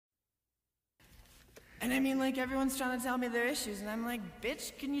And I mean, like, everyone's trying to tell me their issues, and I'm like,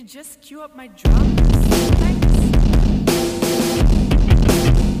 bitch, can you just cue up my drums? Thanks.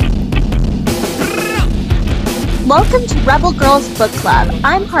 Welcome to Rebel Girls Book Club.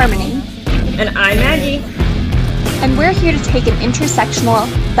 I'm Harmony. And I'm Maggie. And we're here to take an intersectional,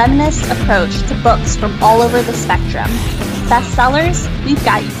 feminist approach to books from all over the spectrum. Bestsellers, we've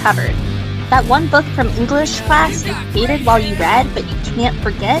got you covered. That one book from English class you hated while you read, but you can't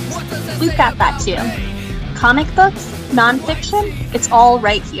forget, we've got that too. Comic books, nonfiction, it's all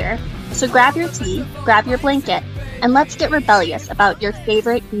right here. So grab your tea, grab your blanket, and let's get rebellious about your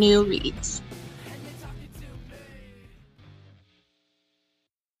favorite new reads.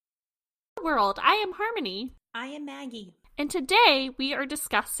 World, I am Harmony. I am Maggie. And today we are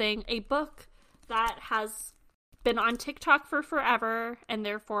discussing a book that has been on TikTok for forever, and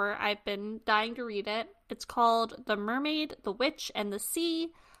therefore I've been dying to read it. It's called The Mermaid, the Witch, and the Sea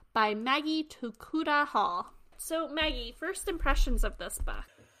by Maggie Tokuda Hall. So Maggie, first impressions of this book.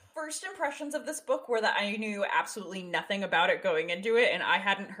 First impressions of this book were that I knew absolutely nothing about it going into it, and I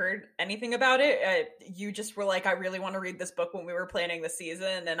hadn't heard anything about it. You just were like, I really want to read this book when we were planning the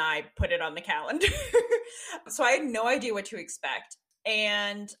season, and I put it on the calendar. So I had no idea what to expect.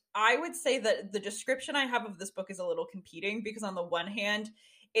 And I would say that the description I have of this book is a little competing, because on the one hand,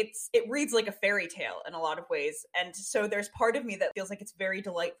 it reads like a fairy tale in a lot of ways. And so there's part of me that feels like it's very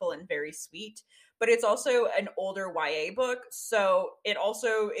delightful and very sweet, but it's also an older YA book. So it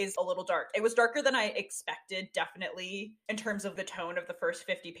also is a little dark. It was darker than I expected, definitely, in terms of the tone of the first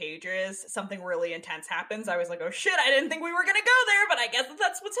 50 pages. Something really intense happens. I was like, oh shit, I didn't think we were going to go there, but I guess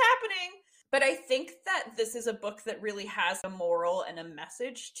that's what's happening. But I think that this is a book that really has a moral and a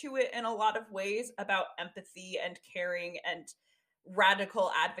message to it in a lot of ways about empathy and caring and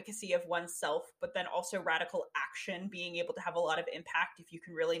radical advocacy of oneself, but then also radical action, being able to have a lot of impact if you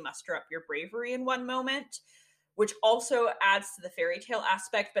can really muster up your bravery in one moment, which also adds to the fairy tale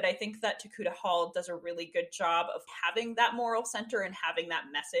aspect. But I think that Tokuda Hall does a really good job of having that moral center and having that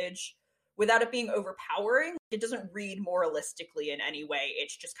message without it being overpowering. It doesn't read moralistically in any way.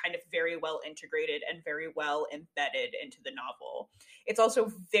 It's just kind of very well integrated and very well embedded into the novel. It's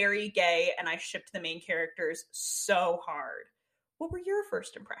also very gay, and I shipped the main characters so hard. What were your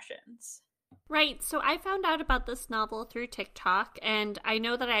first impressions? Right, so I found out about this novel through TikTok, and I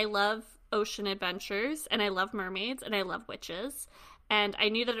know that I love ocean adventures, and I love mermaids, and I love witches, and I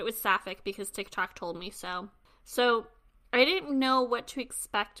knew that it was sapphic because TikTok told me so. So I didn't know what to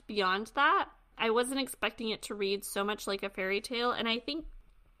expect beyond that. I wasn't expecting it to read so much like a fairy tale, and I think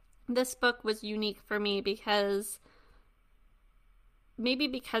this book was unique for me because maybe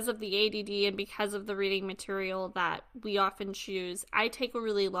because of the ADD and because of the reading material that we often choose, I take a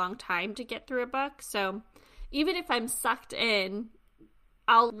really long time to get through a book. So even if I'm sucked in,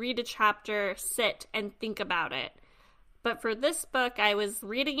 I'll read a chapter, sit, and think about it. But for this book, I was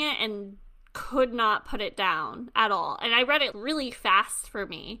reading it and could not put it down at all. And I read it really fast for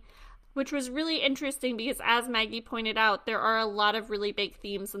me, which was really interesting because, as Maggie pointed out, there are a lot of really big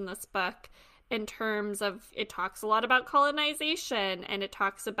themes in this book. In terms of, it talks a lot about colonization, and it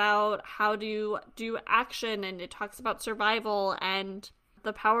talks about how to do action, and it talks about survival and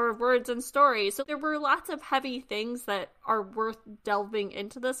the power of words and stories. So there were lots of heavy things that are worth delving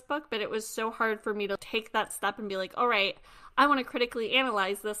into this book, but it was so hard for me to take that step and be like, all right, I want to critically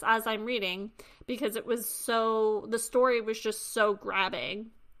analyze this as I'm reading, because it was so, the story was just so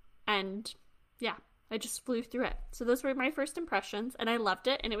grabbing. And yeah, I just flew through it. So those were my first impressions, and I loved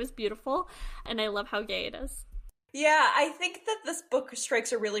it, and it was beautiful, and I love how gay it is. Yeah, I think that this book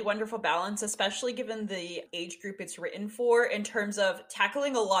strikes a really wonderful balance, especially given the age group it's written for, in terms of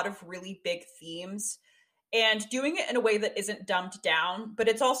tackling a lot of really big themes and doing it in a way that isn't dumbed down, but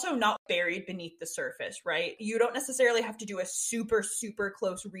it's also not buried beneath the surface, right? You don't necessarily have to do a super, super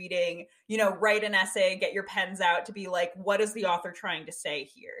close reading, write an essay, get your pens out to be like, what is the author trying to say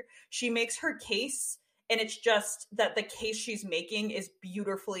here? She makes her case, and it's just that the case she's making is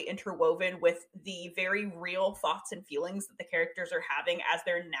beautifully interwoven with the very real thoughts and feelings that the characters are having as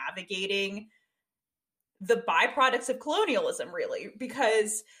they're navigating the byproducts of colonialism, really,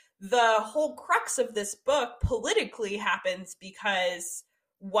 because the whole crux of this book politically happens because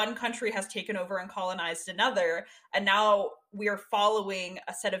one country has taken over and colonized another, and now we are following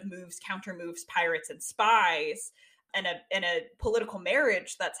a set of moves, counter moves, pirates and spies, and a political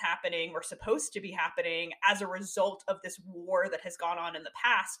marriage that's happening or supposed to be happening as a result of this war that has gone on in the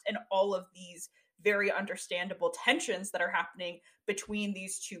past, and all of these very understandable tensions that are happening between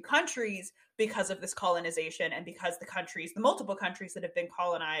these two countries because of this colonization, and because the multiple countries that have been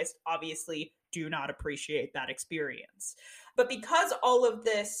colonized obviously do not appreciate that experience. But because all of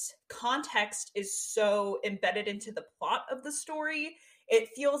this context is so embedded into the plot of the story, it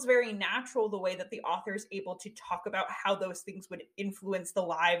feels very natural the way that the author is able to talk about how those things would influence the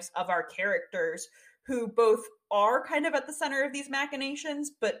lives of our characters, who both are kind of at the center of these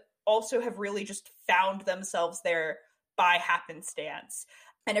machinations, but also have really just found themselves there by happenstance,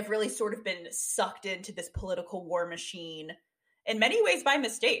 and have really sort of been sucked into this political war machine in many ways by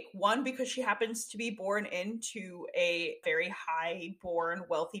mistake. One, because she happens to be born into a very high-born,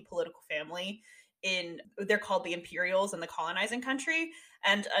 wealthy political family they're called the Imperials in the colonizing country.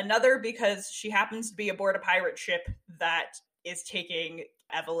 And another, because she happens to be aboard a pirate ship that is taking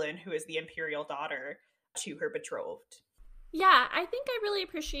Evelyn, who is the Imperial daughter, to her betrothed. Yeah, I think I really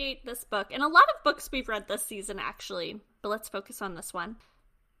appreciate this book, and a lot of books we've read this season, actually, but let's focus on this one,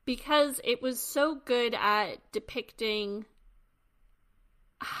 because it was so good at depicting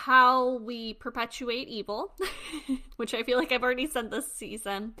how we perpetuate evil, which I feel like I've already said this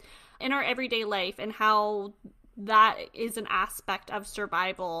season, in our everyday life, and how that is an aspect of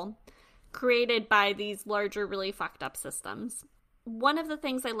survival created by these larger, really fucked up systems. One of the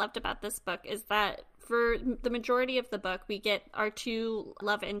things I loved about this book is that for the majority of the book, we get our two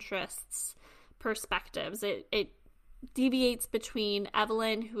love interests' perspectives. It deviates between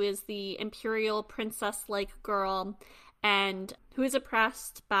Evelyn, who is the imperial princess-like girl, and who is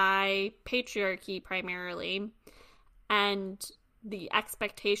oppressed by patriarchy primarily, and the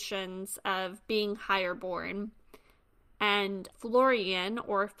expectations of being higher born, and Florian,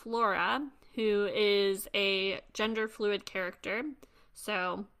 or Flora, who is a gender fluid character,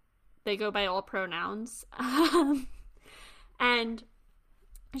 so they go by all pronouns. And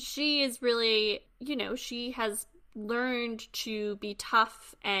she is really, she has learned to be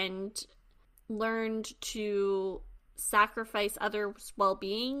tough and learned to sacrifice others'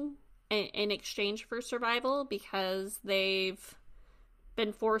 well-being in exchange for survival, because they've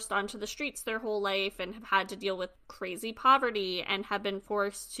been forced onto the streets their whole life and have had to deal with crazy poverty and have been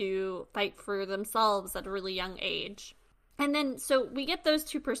forced to fight for themselves at a really young age. And then, so we get those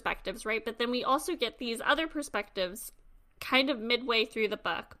two perspectives, right? But then we also get these other perspectives kind of midway through the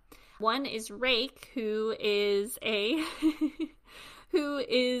book. One is Rake, who is a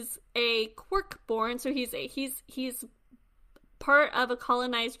Quirk-born, so he's part of a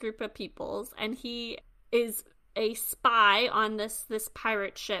colonized group of peoples, and he is a spy on this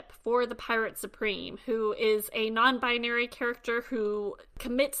pirate ship for the Pirate Supreme, who is a non-binary character who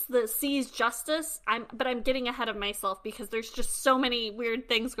commits the sea's justice. But I'm getting ahead of myself because there's just so many weird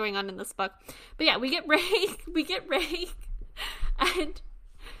things going on in this book. But yeah, we get Rake, and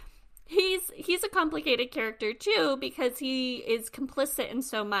he's a complicated character too, because he is complicit in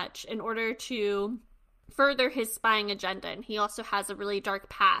so much in order to further his spying agenda, and he also has a really dark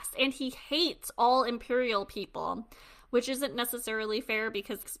past, and he hates all imperial people, which isn't necessarily fair,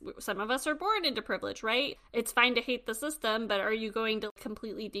 because some of us are born into privilege, right? It's fine to hate the system, but are you going to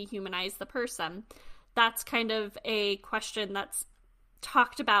completely dehumanize the person? That's kind of a question that's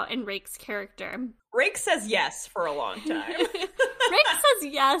talked about in Rake's character. Rake says yes for a long time. Rake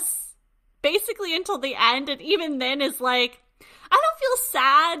says yes basically until the end, and even then is like, I don't feel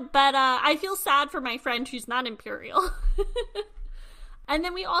sad, but I feel sad for my friend who's not imperial. And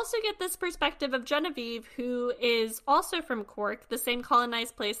then we also get this perspective of Genevieve, who is also from Cork, the same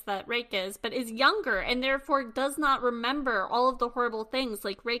colonized place that Rake is, but is younger and therefore does not remember all of the horrible things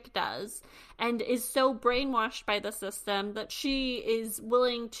like Rake does, and is so brainwashed by the system that she is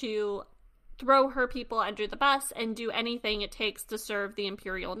willing to throw her people under the bus and do anything it takes to serve the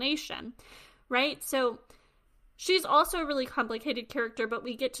imperial nation, right? So she's also a really complicated character, but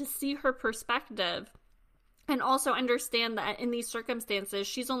we get to see her perspective and also understand that in these circumstances,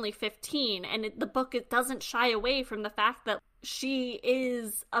 she's only 15, and the book, it doesn't shy away from the fact that she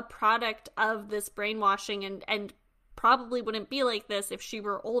is a product of this brainwashing and probably wouldn't be like this if she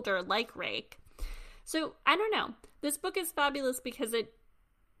were older like Rake. So, I don't know. This book is fabulous because it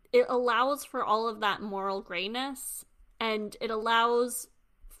allows for all of that moral grayness, and it allows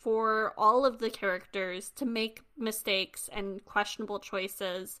for all of the characters to make mistakes and questionable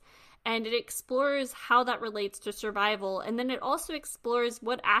choices, and it explores how that relates to survival, and then it also explores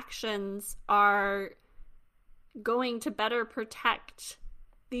what actions are going to better protect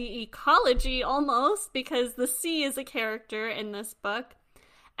the ecology almost, because the sea is a character in this book,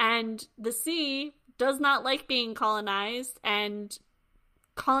 and the sea does not like being colonized, and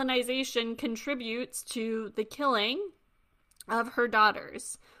colonization contributes to the killing of her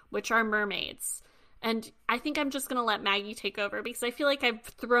daughters, which are mermaids. And I think I'm just going to let Maggie take over because I feel like I've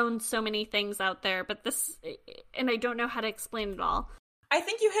thrown so many things out there, and I don't know how to explain it all. I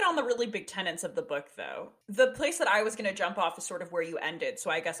think you hit on the really big tenets of the book, though. The place that I was going to jump off is sort of where you ended,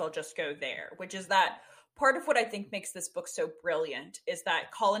 so I guess I'll just go there, which is that part of what I think makes this book so brilliant is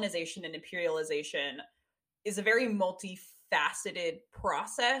that colonization and imperialization is a very multifaceted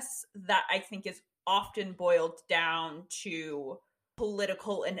process that I think is often boiled down to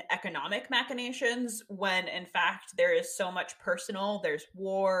political and economic machinations when in fact there is so much personal, there's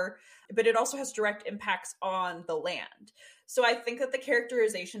war, but it also has direct impacts on the land. So I think that the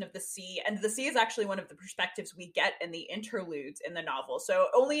characterization of the sea, and the sea is actually one of the perspectives we get in the interludes in the novel, so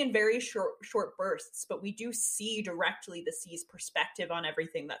only in very short bursts, but we do see directly the sea's perspective on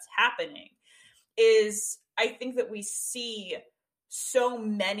everything that's happening, is I think that we see so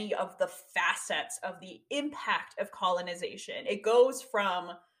many of the facets of the impact of colonization. It goes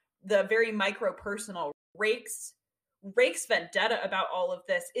from the very micro-personal. Rake's vendetta about all of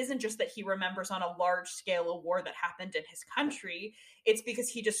this isn't just that he remembers on a large scale a war that happened in his country. It's because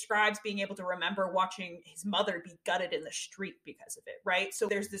he describes being able to remember watching his mother be gutted in the street because of it, right? So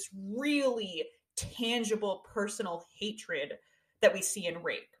there's this really tangible personal hatred that we see in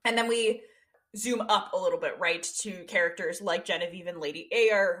Rake. And then we zoom up a little bit, right, to characters like Genevieve and Lady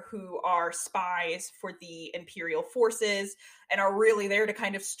Ayr, who are spies for the Imperial forces and are really there to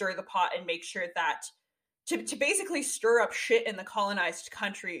kind of stir the pot and make sure that, to basically stir up shit in the colonized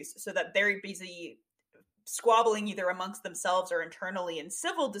countries so that they're busy squabbling either amongst themselves or internally in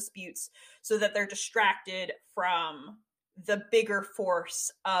civil disputes so that they're distracted from the bigger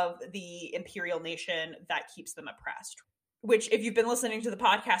force of the imperial nation that keeps them oppressed. Which, if you've been listening to the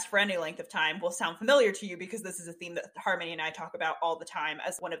podcast for any length of time, will sound familiar to you because this is a theme that Harmony and I talk about all the time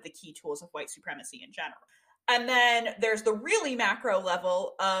as one of the key tools of white supremacy in general. And then there's the really macro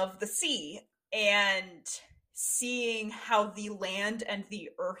level of the sea and seeing how the land and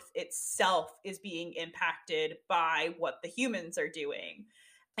the earth itself is being impacted by what the humans are doing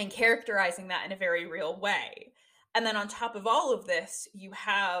and characterizing that in a very real way. And then on top of all of this, you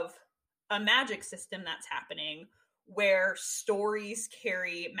have a magic system that's happening where stories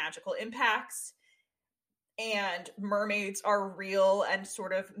carry magical impacts and mermaids are real and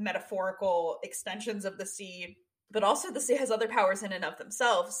sort of metaphorical extensions of the sea, but also the sea has other powers in and of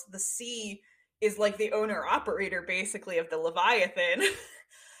themselves. The sea is like the owner-operator, basically, of the Leviathan,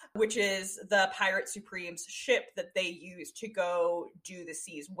 which is the Pirate Supreme's ship that they use to go do the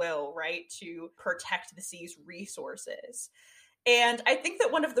sea's will, right? To protect the sea's resources. And I think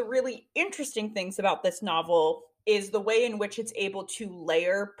that one of the really interesting things about this novel is the way in which it's able to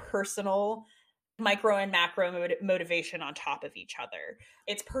layer personal, micro and macro motivation on top of each other.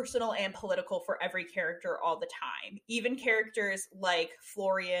 It's personal and political for every character all the time. Even characters like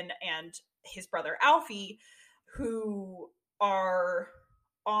Florian and his brother Alfie, who are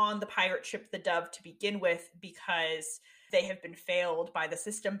on the pirate ship the Dove to begin with because they have been failed by the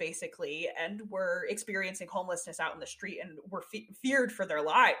system, basically, and were experiencing homelessness out in the street and were feared for their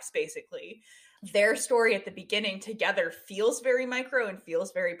lives, basically. Their story at the beginning together feels very micro and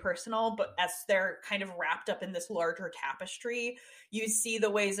feels very personal, but as they're kind of wrapped up in this larger tapestry, you see the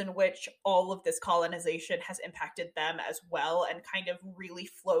ways in which all of this colonization has impacted them as well and kind of really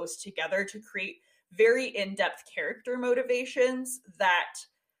flows together to create very in-depth character motivations that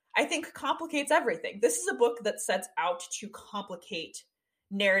I think complicates everything. This is a book that sets out to complicate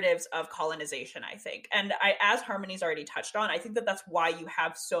narratives of colonization, I think. And as Harmony's already touched on, I think that that's why you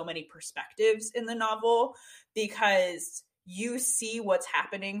have so many perspectives in the novel, because you see what's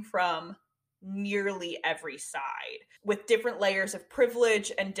happening from nearly every side with different layers of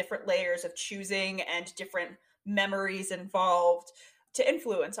privilege and different layers of choosing and different memories involved to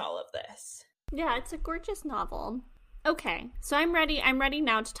influence all of this. Yeah, it's a gorgeous novel. Okay, so I'm ready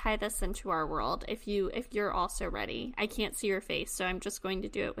now to tie this into our world, if you're also ready. I can't see your face, so I'm just going to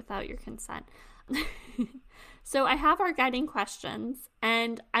do it without your consent. So I have our guiding questions,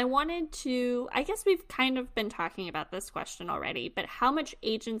 and I guess we've kind of been talking about this question already, but how much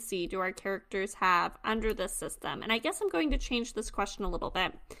agency do our characters have under this system? And I guess I'm going to change this question a little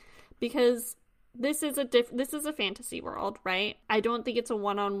bit, because this is a fantasy world, right? I don't think it's a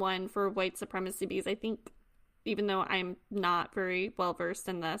one-on-one for white supremacy, because I think, even though I'm not very well versed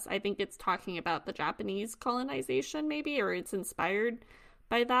in this, I think it's talking about the Japanese colonization maybe, or it's inspired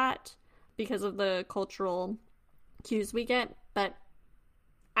by that because of the cultural cues we get, but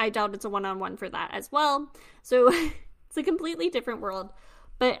I doubt it's a one-on-one for that as well. So it's a completely different world.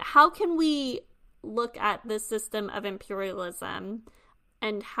 But how can we look at this system of imperialism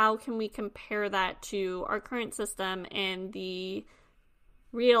and how can we compare that to our current system and the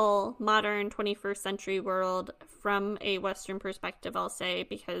real modern 21st century world from a Western perspective, I'll say,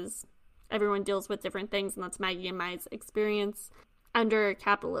 because everyone deals with different things, and that's Maggie and Mai's experience under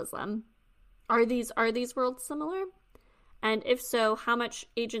capitalism. Are these worlds similar? And if so, how much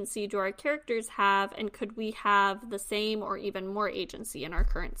agency do our characters have, and could we have the same or even more agency in our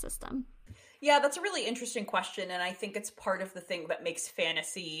current system? Yeah, that's a really interesting question, and I think it's part of the thing that makes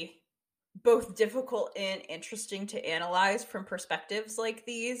fantasy both difficult and interesting to analyze from perspectives like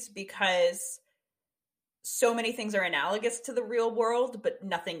these, because so many things are analogous to the real world, but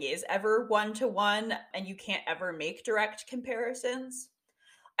nothing is ever one-to-one, and you can't ever make direct comparisons.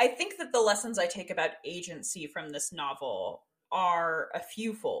 I think that the lessons I take about agency from this novel are a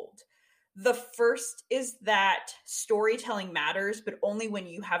fewfold. The first is that storytelling matters, but only when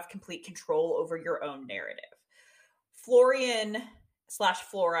you have complete control over your own narrative. Florian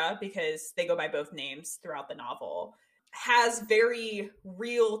 / Flora, because they go by both names throughout the novel, has very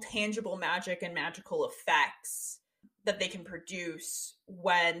real, tangible magic and magical effects that they can produce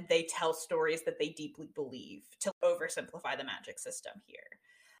when they tell stories that they deeply believe, to oversimplify the magic system here.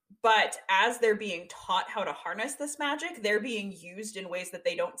 But as they're being taught how to harness this magic, they're being used in ways that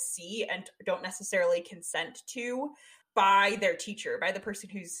they don't see and don't necessarily consent to by their teacher, by the person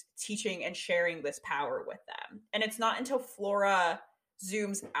who's teaching and sharing this power with them. And it's not until Flora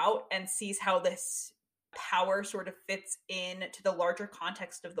zooms out and sees how this power sort of fits in to the larger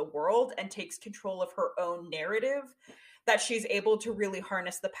context of the world and takes control of her own narrative that she's able to really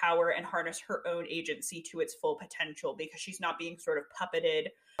harness the power and harness her own agency to its full potential, because she's not being sort of puppeted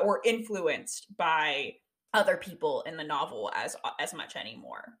or influenced by other people in the novel as much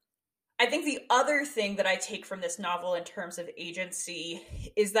anymore. I think the other thing that I take from this novel in terms of agency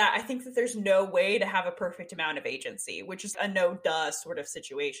is that I think that there's no way to have a perfect amount of agency, which is a no-duh sort of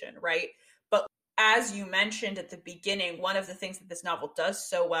situation, right? But as you mentioned at the beginning, one of the things that this novel does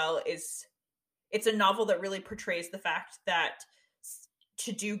so well is it's a novel that really portrays the fact that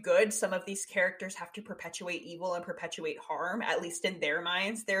to do good, some of these characters have to perpetuate evil and perpetuate harm, at least in their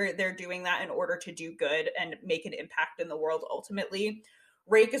minds. They're doing that in order to do good and make an impact in the world ultimately.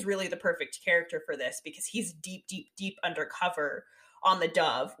 Rake is really the perfect character for this, because he's deep, deep, deep undercover on the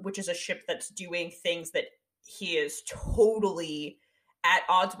Dove, which is a ship that's doing things that he is totally at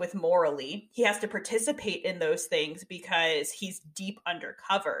odds with morally. He has to participate in those things because he's deep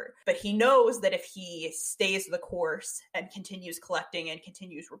undercover. But he knows that if he stays the course and continues collecting and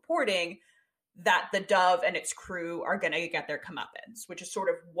continues reporting, that the Dove and its crew are going to get their comeuppance, which is sort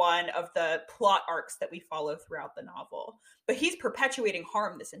of one of the plot arcs that we follow throughout the novel. But he's perpetuating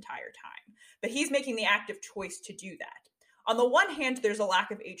harm this entire time. But he's making the active choice to do that. On the one hand, there's a lack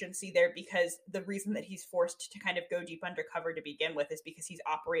of agency there, because the reason that he's forced to kind of go deep undercover to begin with is because he's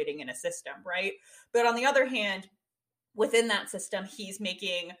operating in a system, right? But on the other hand, within that system, he's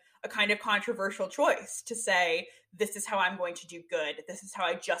making a kind of controversial choice to say, this is how I'm going to do good. This is how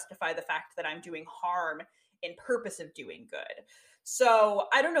I justify the fact that I'm doing harm in purpose of doing good. So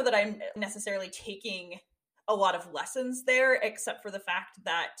I don't know that I'm necessarily taking a lot of lessons there, except for the fact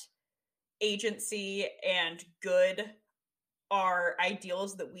that agency and good are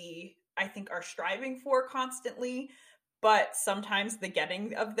ideals that we, I think, are striving for constantly, but sometimes the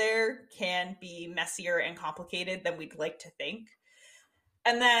getting of there can be messier and complicated than we'd like to think.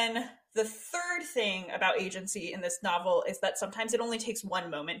 And then the third thing about agency in this novel is that sometimes it only takes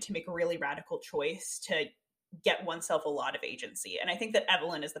one moment to make a really radical choice to get oneself a lot of agency. And I think that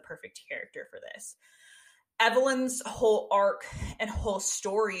Evelyn is the perfect character for this. Evelyn's whole arc and whole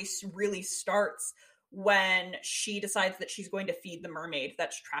story really starts when she decides that she's going to feed the mermaid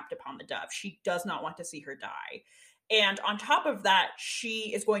that's trapped upon the Dove. She does not want to see her die. And on top of that,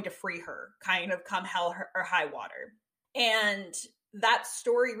 she is going to free her, kind of come hell or high water. And that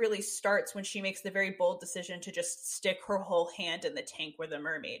story really starts when she makes the very bold decision to just stick her whole hand in the tank where the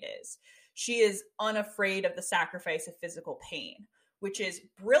mermaid is. She is unafraid of the sacrifice of physical pain, which is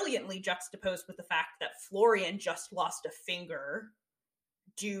brilliantly juxtaposed with the fact that Florian just lost a finger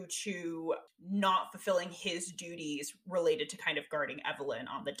due to not fulfilling his duties related to kind of guarding Evelyn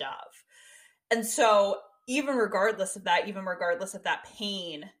on the Dove. And so even regardless of that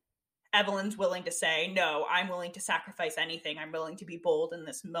pain, Evelyn's willing to say, no, I'm willing to sacrifice anything. I'm willing to be bold in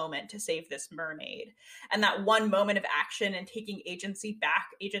this moment to save this mermaid. And that one moment of action and taking agency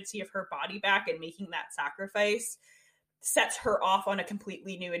of her body back and making that sacrifice sets her off on a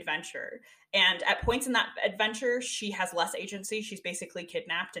completely new adventure. And at points in that adventure, she has less agency. She's basically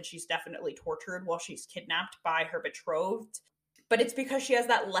kidnapped, and she's definitely tortured while she's kidnapped by her betrothed. But it's because she has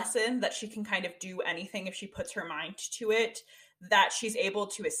that lesson that she can kind of do anything if she puts her mind to it, that she's able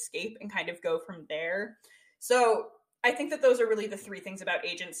to escape and kind of go from there. So I think that those are really the three things about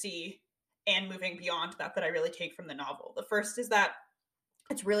agency and moving beyond that I really take from the novel. The first is that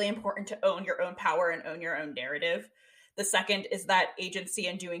it's really important to own your own power and own your own narrative. The second is that agency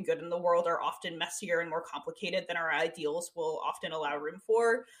and doing good in the world are often messier and more complicated than our ideals will often allow room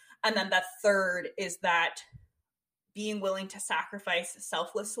for. And then the third is that being willing to sacrifice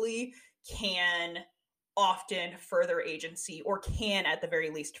selflessly can often further agency, or can at the very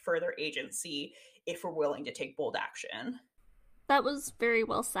least further agency, if we're willing to take bold action. That was very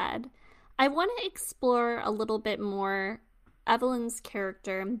well said. I want to explore a little bit more Evelyn's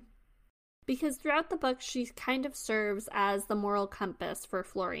character, because throughout the book she kind of serves as the moral compass for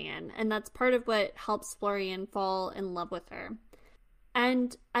Florian, and that's part of what helps Florian fall in love with her.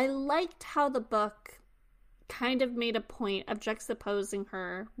 And I liked how the book kind of made a point of juxtaposing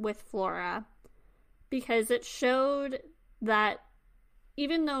her with Flora, because it showed that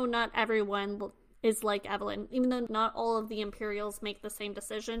even though not everyone is like Evelyn, even though not all of the Imperials make the same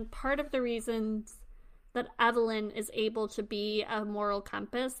decision, part of the reasons that Evelyn is able to be a moral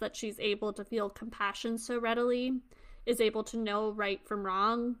compass, that she's able to feel compassion so readily, is able to know right from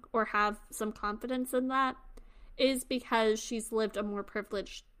wrong, or have some confidence in that, is because she's lived a more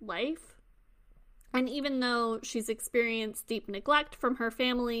privileged life. And even though she's experienced deep neglect from her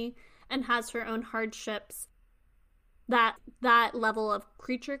family and has her own hardships, that level of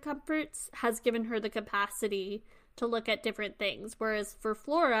creature comforts has given her the capacity to look at different things. Whereas for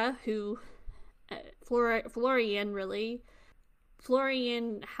Flora, Florian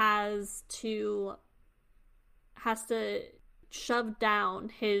has to shove down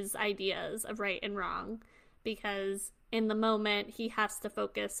his ideas of right and wrong, because in the moment he has to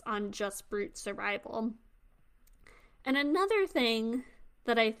focus on just brute survival. And another thing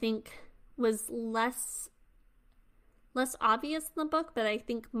that I think was less obvious in the book, but I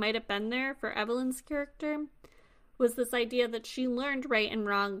think might have been there for Evelyn's character, was this idea that she learned right and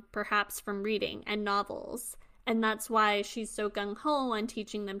wrong perhaps from reading and novels, and that's why she's so gung-ho on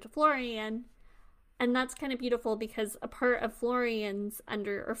teaching them to Florian. And that's kind of beautiful, because a part of Florian's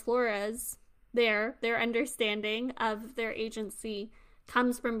Flora's their understanding of their agency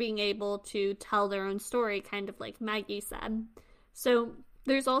comes from being able to tell their own story, kind of like Maggie said. So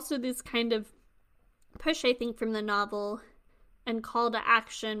there's also this kind of push, I think, from the novel and call to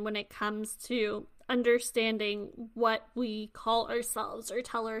action when it comes to understanding what we call ourselves or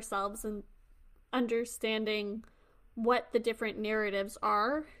tell ourselves, and understanding what the different narratives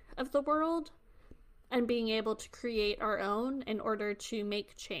are of the world, and being able to create our own in order to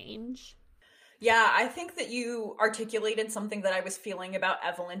make change. Yeah, I think that you articulated something that I was feeling about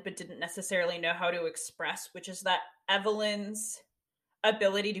Evelyn but didn't necessarily know how to express, which is that Evelyn's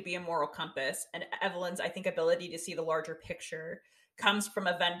ability to be a moral compass and Evelyn's, I think, ability to see the larger picture comes from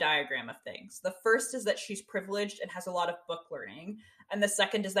a Venn diagram of things. The first is that she's privileged and has a lot of book learning. And the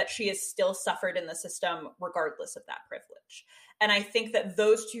second is that she has still suffered in the system regardless of that privilege. And I think that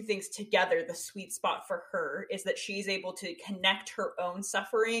those two things together, the sweet spot for her is that she's able to connect her own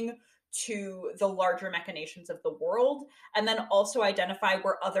suffering to the larger machinations of the world, and then also identify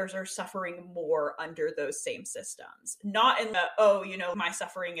where others are suffering more under those same systems. Not in the, my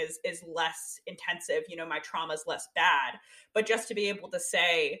suffering is less intensive, my trauma is less bad, but just to be able to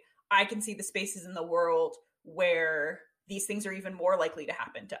say, I can see the spaces in the world where these things are even more likely to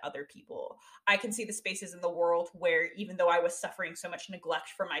happen to other people. I can see the spaces in the world where, even though I was suffering so much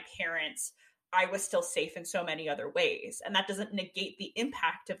neglect from my parents, I was still safe in so many other ways. And that doesn't negate the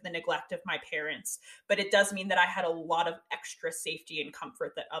impact of the neglect of my parents, but it does mean that I had a lot of extra safety and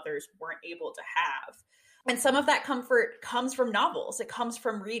comfort that others weren't able to have. And some of that comfort comes from novels. It comes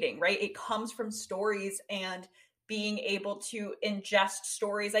from reading, right? It comes from stories and being able to ingest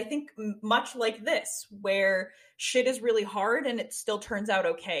stories, I think, much like this, where shit is really hard and it still turns out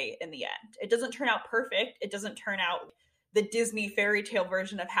okay in the end. It doesn't turn out perfect. It doesn't turn out the Disney fairy tale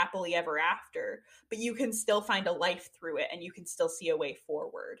version of happily ever after, but you can still find a life through it and you can still see a way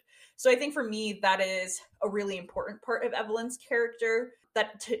forward. So I think for me, that is a really important part of Evelyn's character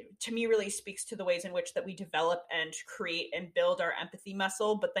that to me really speaks to the ways in which that we develop and create and build our empathy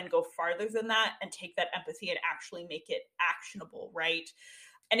muscle, but then go farther than that and take that empathy and actually make it actionable, right?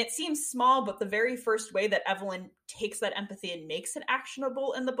 And it seems small, but the very first way that Evelyn takes that empathy and makes it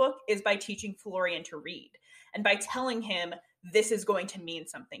actionable in the book is by teaching Florian to read. And by telling him, this is going to mean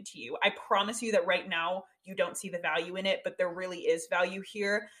something to you. I promise you that right now you don't see the value in it, but there really is value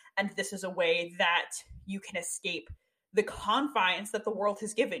here. And this is a way that you can escape the confines that the world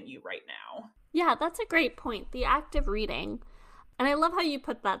has given you right now. Yeah, that's a great point. The act of reading. And I love how you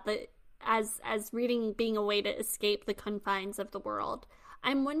put that as reading being a way to escape the confines of the world.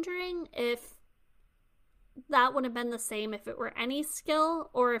 I'm wondering if that would have been the same if it were any skill,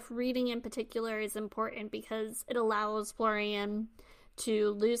 or if reading in particular is important because it allows Florian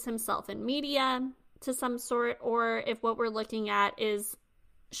to lose himself in media to some sort, or if what we're looking at is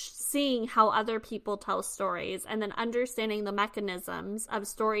seeing how other people tell stories and then understanding the mechanisms of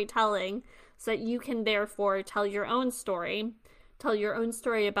storytelling so that you can therefore tell your own story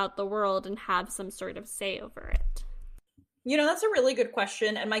about the world and have some sort of say over it. You know, that's a really good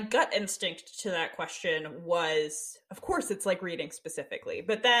question. And my gut instinct to that question was, of course, it's like reading specifically.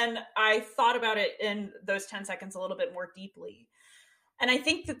 But then I thought about it in those 10 seconds a little bit more deeply. And I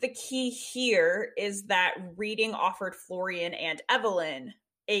think that the key here is that reading offered Florian and Evelyn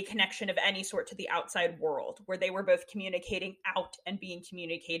a connection of any sort to the outside world, where they were both communicating out and being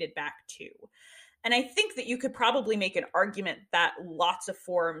communicated back to. And I think that you could probably make an argument that lots of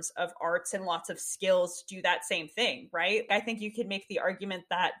forms of arts and lots of skills do that same thing, right? I think you could make the argument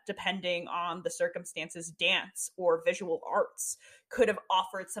that depending on the circumstances, dance or visual arts could have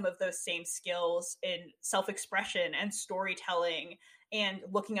offered some of those same skills in self-expression and storytelling and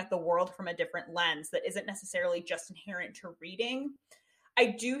looking at the world from a different lens that isn't necessarily just inherent to reading.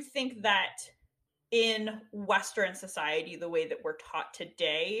 I do think that in Western society, the way that we're taught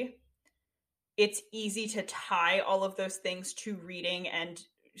today, it's easy to tie all of those things to reading and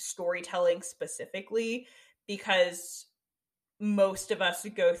storytelling specifically, because most of us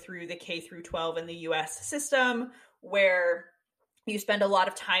go through the K through 12 in the US system, where you spend a lot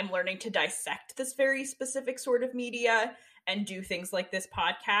of time learning to dissect this very specific sort of media and do things like this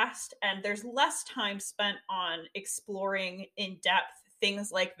podcast. And there's less time spent on exploring in depth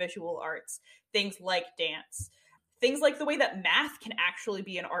things like visual arts, things like dance, things like the way that math can actually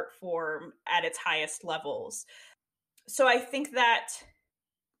be an art form at its highest levels. So I think that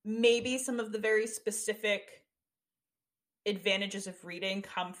maybe some of the very specific advantages of reading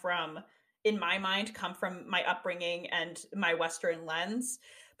come from, in my mind, come from my upbringing and my Western lens.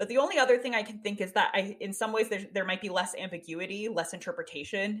 But the only other thing I can think is that in some ways there might be less ambiguity, less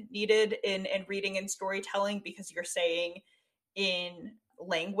interpretation needed in reading and storytelling, because you're saying in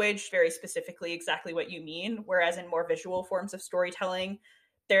language very specifically exactly what you mean, whereas in more visual forms of storytelling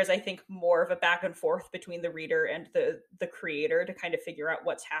there's, I think, more of a back and forth between the reader and the creator to kind of figure out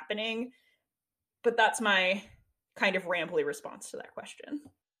what's happening. But that's my kind of rambly response to that question.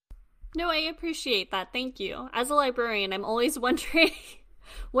 No, I appreciate that. Thank you. As a librarian, I'm always wondering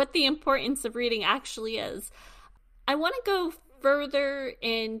what the importance of reading actually is. I want to go further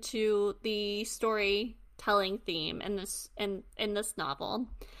into the storytelling theme in this novel,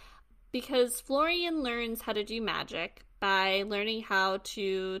 because Florian learns how to do magic by learning how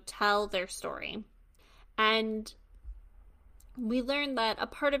to tell their story. And we learn that a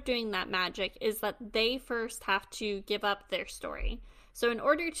part of doing that magic is that they first have to give up their story. So in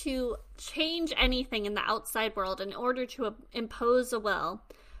order to change anything in the outside world, in order to impose a will,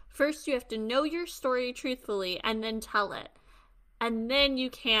 first you have to know your story truthfully and then tell it. And then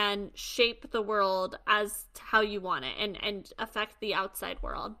you can shape the world as to how you want it and affect the outside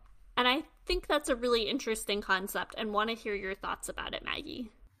world. And I think that's a really interesting concept and want to hear your thoughts about it,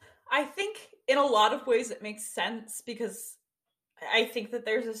 Maggie. I think in a lot of ways it makes sense, because I think that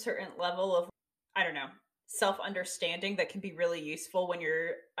there's a certain level of, I don't know, self-understanding that can be really useful when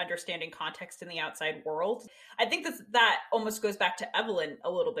you're understanding context in the outside world. I think that almost goes back to Evelyn a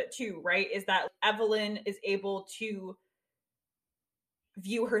little bit too, right? Is that Evelyn is able to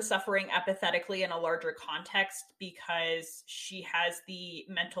view her suffering empathetically in a larger context because she has the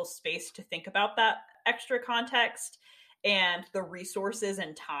mental space to think about that extra context and the resources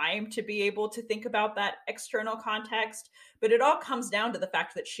and time to be able to think about that external context. But it all comes down to the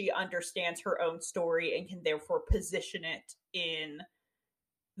fact that she understands her own story and can therefore position it in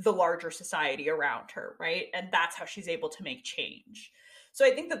the larger society around her, right? And that's how she's able to make change. So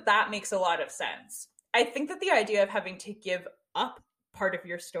I think that makes a lot of sense. I think that the idea of having to give up part of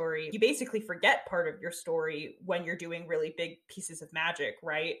your story, you basically forget part of your story when you're doing really big pieces of magic,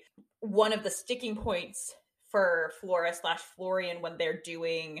 right? One of the sticking points for Flora/Florian when they're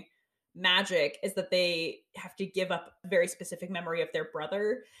doing magic is that they have to give up a very specific memory of their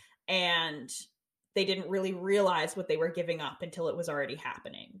brother, and they didn't really realize what they were giving up until it was already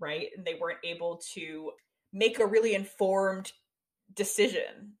happening, right? And they weren't able to make a really informed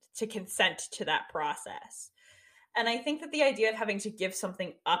decision to consent to that process. And I think that the idea of having to give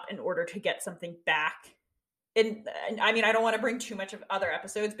something up in order to get something back, and I mean, I don't want to bring too much of other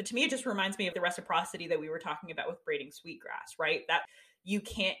episodes, but to me, it just reminds me of the reciprocity that we were talking about with braiding sweetgrass, right? That you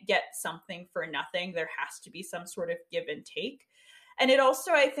can't get something for nothing. There has to be some sort of give and take. And it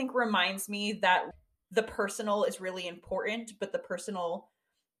also, I think, reminds me that the personal is really important, but the personal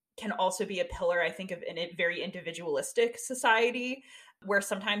can also be a pillar, I think, of in a very individualistic society, where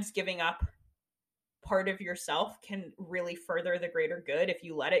sometimes giving up part of yourself can really further the greater good if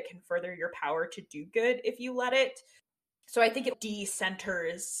you let it, can further your power to do good if you let it. So I think it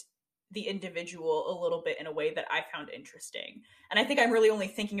decenters the individual a little bit in a way that I found interesting. And I think I'm really only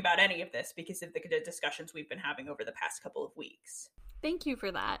thinking about any of this because of the discussions we've been having over the past couple of weeks. Thank you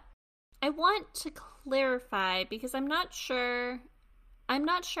for that. I want to clarify because I'm not sure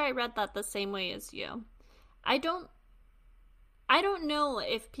I read that the same way as you. I don't know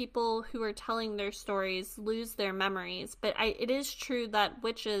if people who are telling their stories lose their memories, but it is true that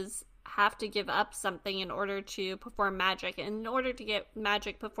witches have to give up something in order to perform magic. And in order to get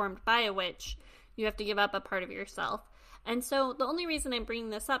magic performed by a witch, you have to give up a part of yourself. And so the only reason I'm bringing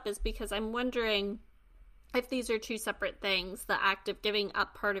this up is because I'm wondering if these are two separate things, the act of giving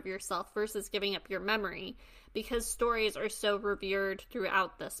up part of yourself versus giving up your memory, because stories are so revered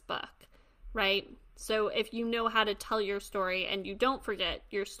throughout this book, right? So if you know how to tell your story and you don't forget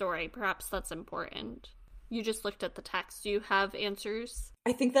your story, perhaps that's important. You just looked at the text. Do you have answers?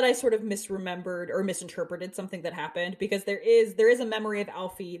 I think that I sort of misremembered or misinterpreted something that happened, because there is a memory of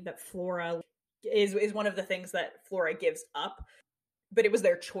Alfie that Flora is one of the things that Flora gives up, but it was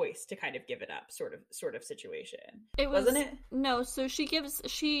their choice to kind of give it up, sort of situation. Wasn't it? No, so she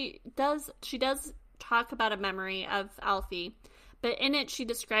does talk about a memory of Alfie, but in it she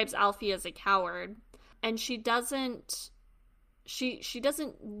describes Alfie as a coward, and she doesn't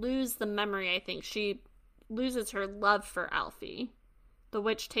lose the memory. I think she loses her love for Alfie. The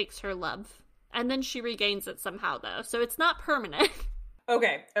witch takes her love, and then she regains it somehow, though, so it's not permanent.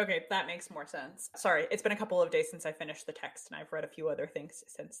 Okay, that makes more sense. Sorry, it's been a couple of days since I finished the text, and I've read a few other things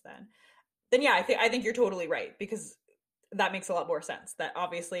since then. Then yeah, I think you're totally right, because that makes a lot more sense. That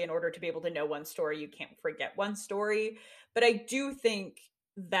obviously in order to be able to know one story, you can't forget one story. But I do think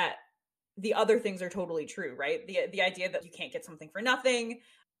that the other things are totally true, right? The idea that you can't get something for nothing.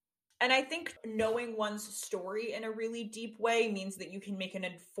 And I think knowing one's story in a really deep way means that you can make an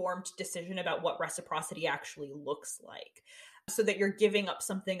informed decision about what reciprocity actually looks like, so that you're giving up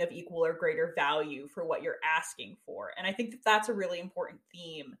something of equal or greater value for what you're asking for. And I think that that's a really important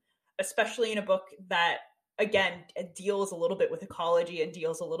theme, especially in a book that, again, deals a little bit with ecology and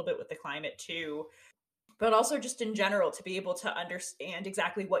deals a little bit with the climate too, but also just in general, to be able to understand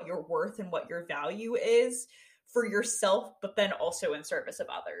exactly what your worth and what your value is for yourself, but then also in service of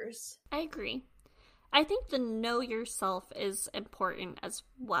others. I agree. I think the know yourself is important as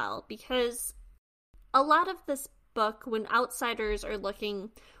well, because a lot of this book, when outsiders are looking,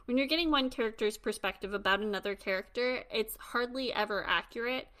 when you're getting one character's perspective about another character, it's hardly ever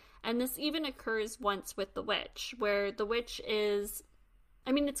accurate. And this even occurs once with the witch, where the witch is,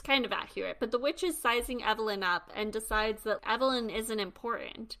 I mean, it's kind of accurate, but the witch is sizing Evelyn up and decides that Evelyn isn't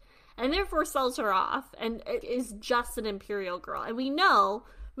important, and therefore sells her off, and it is just an imperial girl. And we know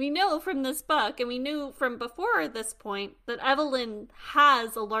from this book, and we knew from before this point, that Evelyn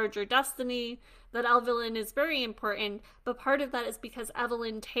has a larger destiny, that Evelyn is very important, but part of that is because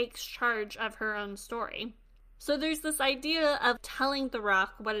Evelyn takes charge of her own story. So there's this idea of telling the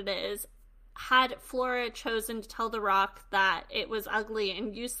rock what it is. Had Flora chosen to tell the rock that it was ugly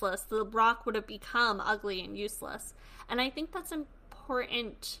and useless, the rock would have become ugly and useless. And I think that's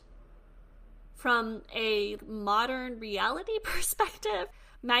important from a modern reality perspective.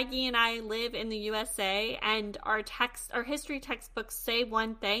 Maggie and I live in the USA, and our history textbooks say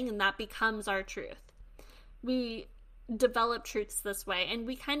one thing, and that becomes our truth. We develop truths this way, and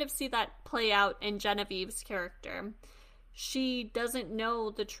we kind of see that play out in Genevieve's character. She doesn't know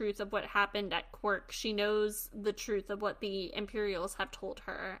the truth of what happened at Quirk. She knows the truth of what the Imperials have told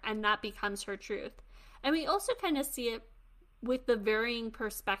her, and that becomes her truth. And we also kind of see it with the varying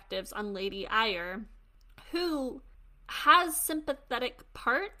perspectives on Lady Eyre, who has sympathetic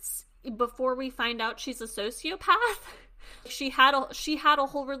parts before we find out she's a sociopath. She had a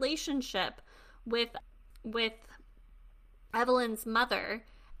whole relationship with Evelyn's mother,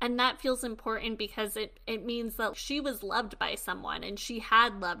 and that feels important because it means that she was loved by someone, and she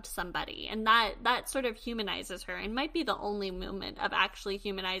had loved somebody, and that sort of humanizes her, and might be the only moment of actually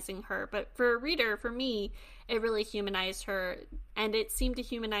humanizing her. But for a reader, for me, it really humanized her, and it seemed to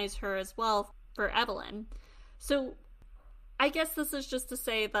humanize her as well for Evelyn. So I guess this is just to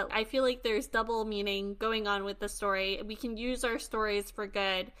say that I feel like there's double meaning going on with the story. We can use our stories for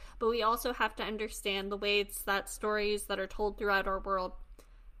good, but we also have to understand the ways that stories that are told throughout our world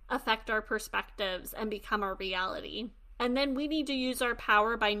affect our perspectives and become our reality. And then we need to use our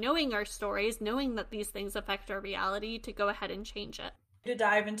power by knowing our stories, knowing that these things affect our reality, to go ahead and change it. To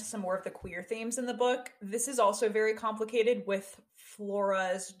dive into some more of the queer themes in the book, this is also very complicated with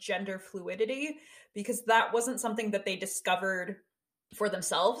Flora's gender fluidity, because that wasn't something that they discovered for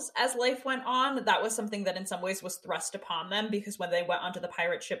themselves as life went on. That was something that in some ways was thrust upon them, because when they went onto the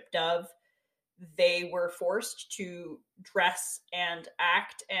pirate ship Dove, they were forced to dress and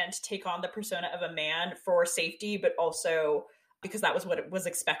act and take on the persona of a man for safety, but also because that was what it was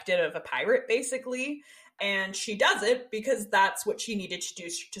expected of a pirate, basically. And she does it because that's what she needed to do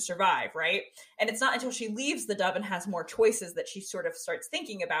to survive, right? And it's not until she leaves the Dove and has more choices that she sort of starts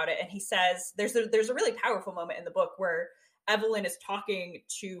thinking about it. And he says, there's a really powerful moment in the book where Evelyn is talking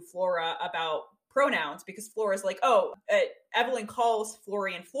to Flora about pronouns, because Flora's like, Evelyn calls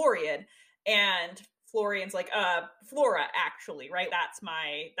Florian Florian, and Florian's like, Flora, actually, right? That's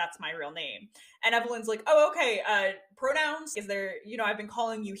my real name. And Evelyn's like, oh, okay, pronouns? Is there, I've been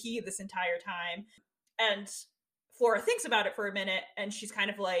calling you he this entire time. And Flora thinks about it for a minute, and she's kind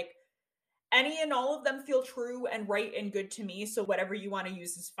of like, any and all of them feel true and right and good to me, so whatever you want to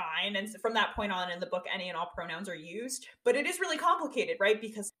use is fine. And from that point on in the book, any and all pronouns are used. But it is really complicated, right?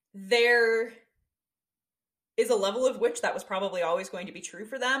 Because there is a level of which that was probably always going to be true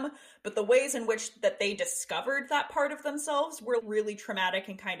for them, but the ways in which that they discovered that part of themselves were really traumatic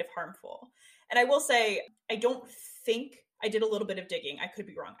and kind of harmful. And I will say, I don't think, I did a little bit of digging, I could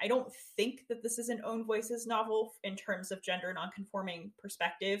be wrong, I don't think that this is an Own Voices novel in terms of gender nonconforming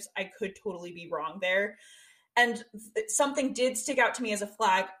perspectives. I could totally be wrong there. And something did stick out to me as a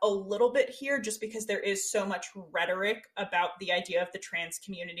flag a little bit here, just because there is so much rhetoric about the idea of the trans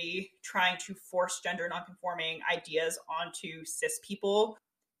community trying to force gender nonconforming ideas onto cis people,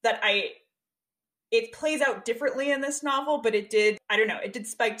 that it plays out differently in this novel, but it did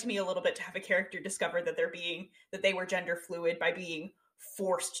spike to me a little bit to have a character discover that they were gender fluid by being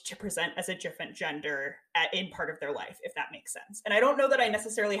forced to present as a different gender in part of their life, if that makes sense. And I don't know that I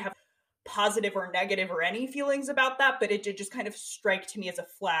necessarily have positive or negative or any feelings about that, but it did just kind of strike to me as a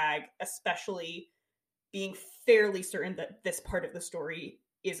flag, especially being fairly certain that this part of the story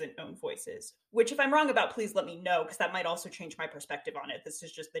isn't Own Voices. Which, if I'm wrong about, please let me know, because that might also change my perspective on it. This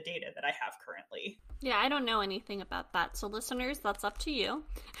is just the data that I have currently. Yeah, I don't know anything about that. So listeners, that's up to you.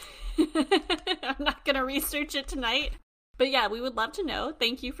 I'm not going to research it tonight. But yeah, we would love to know.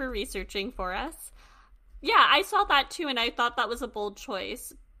 Thank you for researching for us. Yeah, I saw that too, and I thought that was a bold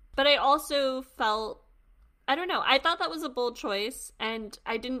choice. But I also felt, I don't know, I thought that was a bold choice, and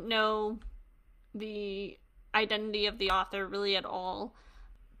I didn't know the identity of the author really at all.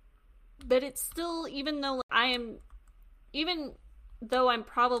 But it's still, even though I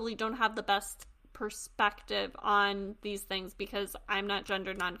probably don't have the best perspective on these things because I'm not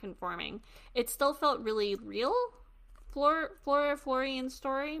gender nonconforming, it still felt really real, Florian's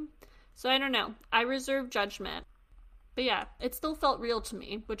story. So I don't know. I reserve judgment. But yeah, it still felt real to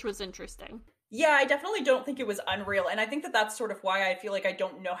me, which was interesting. Yeah, I definitely don't think it was unreal. And I think that that's sort of why I feel like I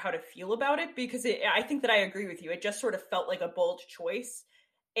don't know how to feel about it, because I think that I agree with you. It just sort of felt like a bold choice.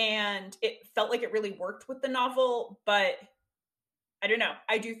 And it felt like it really worked with the novel. But I don't know.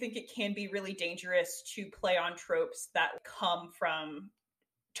 I do think it can be really dangerous to play on tropes that come from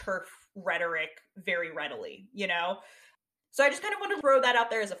TERF rhetoric very readily, So I just kind of want to throw that out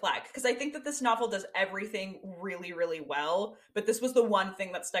there as a flag, because I think that this novel does everything really, really well. But this was the one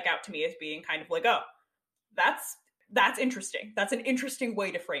thing that stuck out to me as being kind of like, oh, that's interesting. That's an interesting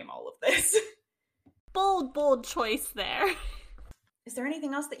way to frame all of this. Bold choice there. Is there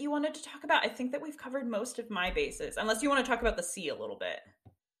anything else that you wanted to talk about? I think that we've covered most of my bases, unless you want to talk about the sea a little bit.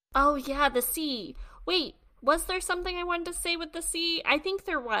 Oh yeah, the sea. Wait, was there something I wanted to say with the sea? I think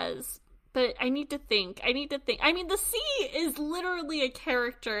there was. But I need to think. I mean, the sea is literally a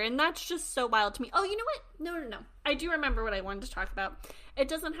character, and that's just so wild to me. Oh, you know what? No. I do remember what I wanted to talk about. It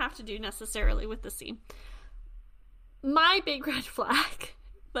doesn't have to do necessarily with the sea. My big red flag,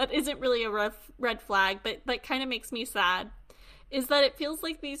 that isn't really a red flag, but that kind of makes me sad, is that it feels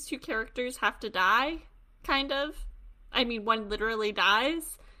like these two characters have to die, kind of. I mean, one literally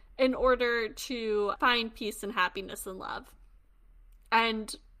dies in order to find peace and happiness and love.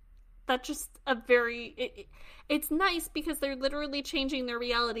 And that's just it's nice because they're literally changing their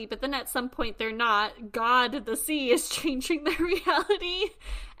reality, but then at some point they're not. God, the sea, is changing their reality,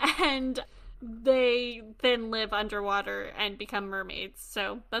 and they then live underwater and become mermaids.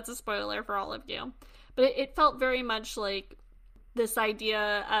 So that's a spoiler for all of you. But it felt very much like this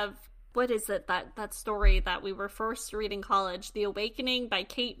idea of, what is it, that story that we were first to read in college, The Awakening by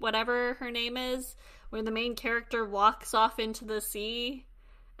Kate, whatever her name is, where the main character walks off into the sea,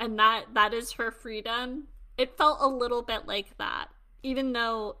 and that is her freedom. It felt a little bit like that, even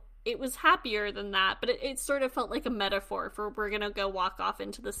though it was happier than that, but it sort of felt like a metaphor for we're gonna go walk off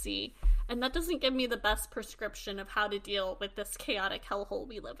into the sea. And that doesn't give me the best prescription of how to deal with this chaotic hellhole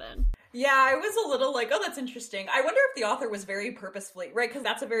we live in. Yeah, I was a little like, oh, that's interesting. I wonder if the author was very purposefully, right? Because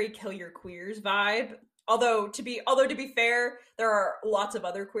that's a very kill your queers vibe. Although to be fair, there are lots of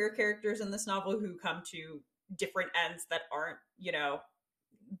other queer characters in this novel who come to different ends that aren't,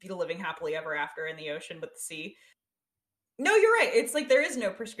 be living happily ever after in the ocean with the sea. No, you're right. It's like there is no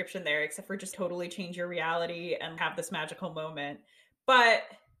prescription there except for just totally change your reality and have this magical moment. But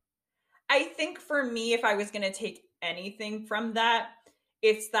I think for me, if I was going to take anything from that,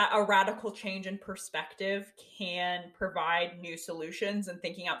 it's that a radical change in perspective can provide new solutions, and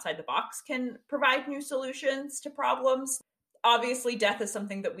thinking outside the box can provide new solutions to problems. Obviously, death is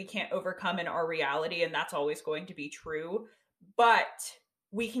something that we can't overcome in our reality, and that's always going to be true. But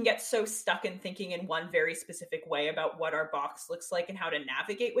we can get so stuck in thinking in one very specific way about what our box looks like and how to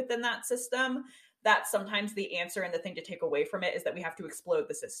navigate within that system, that sometimes the answer and the thing to take away from it is that we have to explode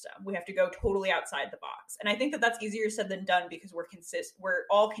the system. We have to go totally outside the box. And I think that that's easier said than done because we're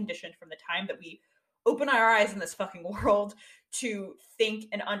all conditioned from the time that we open our eyes in this fucking world to think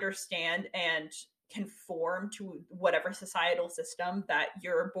and understand and conform to whatever societal system that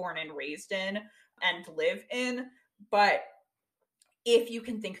you're born and raised in and live in. But if you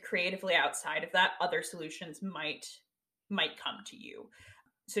can think creatively outside of that, other solutions might come to you.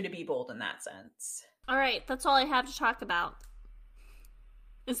 So to be bold in that sense. All right, that's all I have to talk about.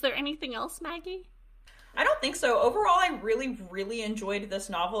 Is there anything else, Maggie? I don't think so. Overall, I really, really enjoyed this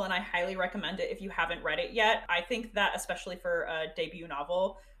novel, and I highly recommend it if you haven't read it yet. I think that, especially for a debut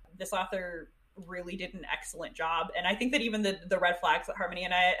novel, this author really did an excellent job. And I think that even the red flags that Harmony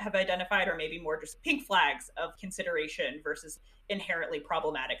and I have identified are maybe more just pink flags of consideration versus inherently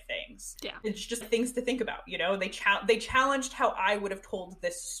problematic things. Yeah. It's just things to think about, They challenged how I would have told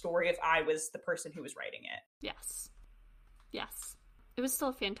this story if I was the person who was writing it. Yes. It was still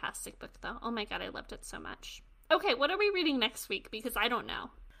a fantastic book, though. Oh my god, I loved it so much. Okay, what are we reading next week? Because I don't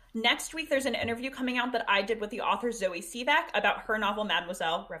know. Next week, there's an interview coming out that I did with the author Zoe Sivak about her novel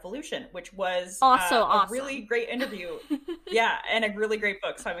Mademoiselle Revolution, which was awesome. A really great interview. Yeah, and a really great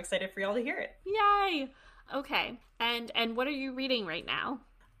book, so I'm excited for y'all to hear it. Yay! Okay, and what are you reading right now?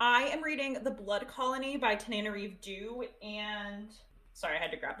 I am reading The Blood Colony by Tananarive Due, and... Sorry, I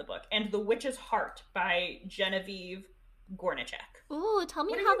had to grab the book. And The Witch's Heart by Genevieve Gornichek. Ooh, tell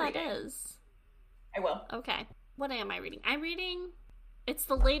me how that is. I will. Okay. What am I reading? I'm reading... It's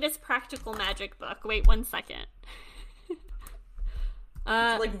the latest Practical Magic book. Wait 1 second.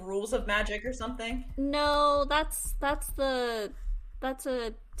 Like Rules of Magic or something? No, that's a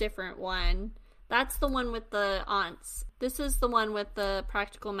different one. That's the one with the aunts. This is the one with the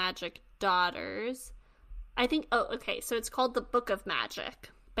Practical Magic daughters. I think, so it's called The Book of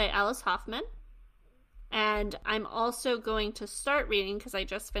Magic by Alice Hoffman. And I'm also going to start reading, because I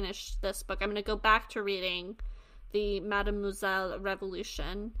just finished this book, I'm going to go back to reading the Mademoiselle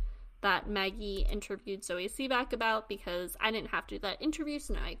Revolution that Maggie interviewed Zoe Sivak about, because I didn't have to do that interview,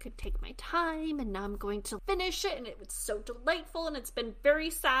 so now I could take my time, and now I'm going to finish it, and it was so delightful, and it's been very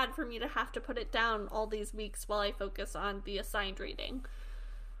sad for me to have to put it down all these weeks while I focus on the assigned reading.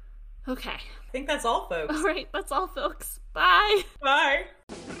 Okay. I think that's all, folks. All right, that's all, folks. Bye! Bye!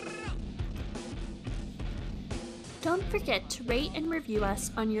 Don't forget to rate and review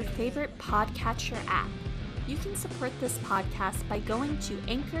us on your favorite podcatcher app. You can support this podcast by going to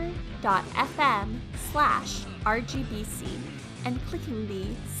anchor.fm/RGBC and clicking the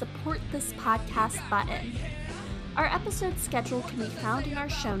Support This Podcast button. Our episode schedule can be found in our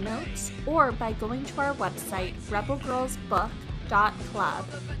show notes or by going to our website, rebelgirlsbook.club,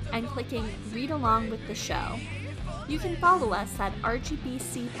 and clicking Read Along with the Show. You can follow us at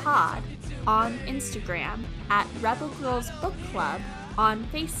RGBC Pod on Instagram, at Rebel Girls Book Club on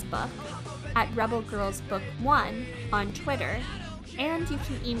Facebook, at Rebel Girls Book 1 on Twitter, and you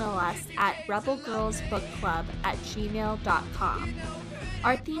can email us at rebelgirlsbookclub@gmail.com.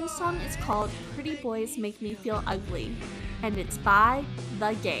 Our theme song is called Pretty Boys Make Me Feel Ugly, and it's by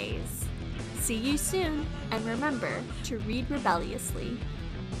The Gays. See you soon, and remember to read rebelliously.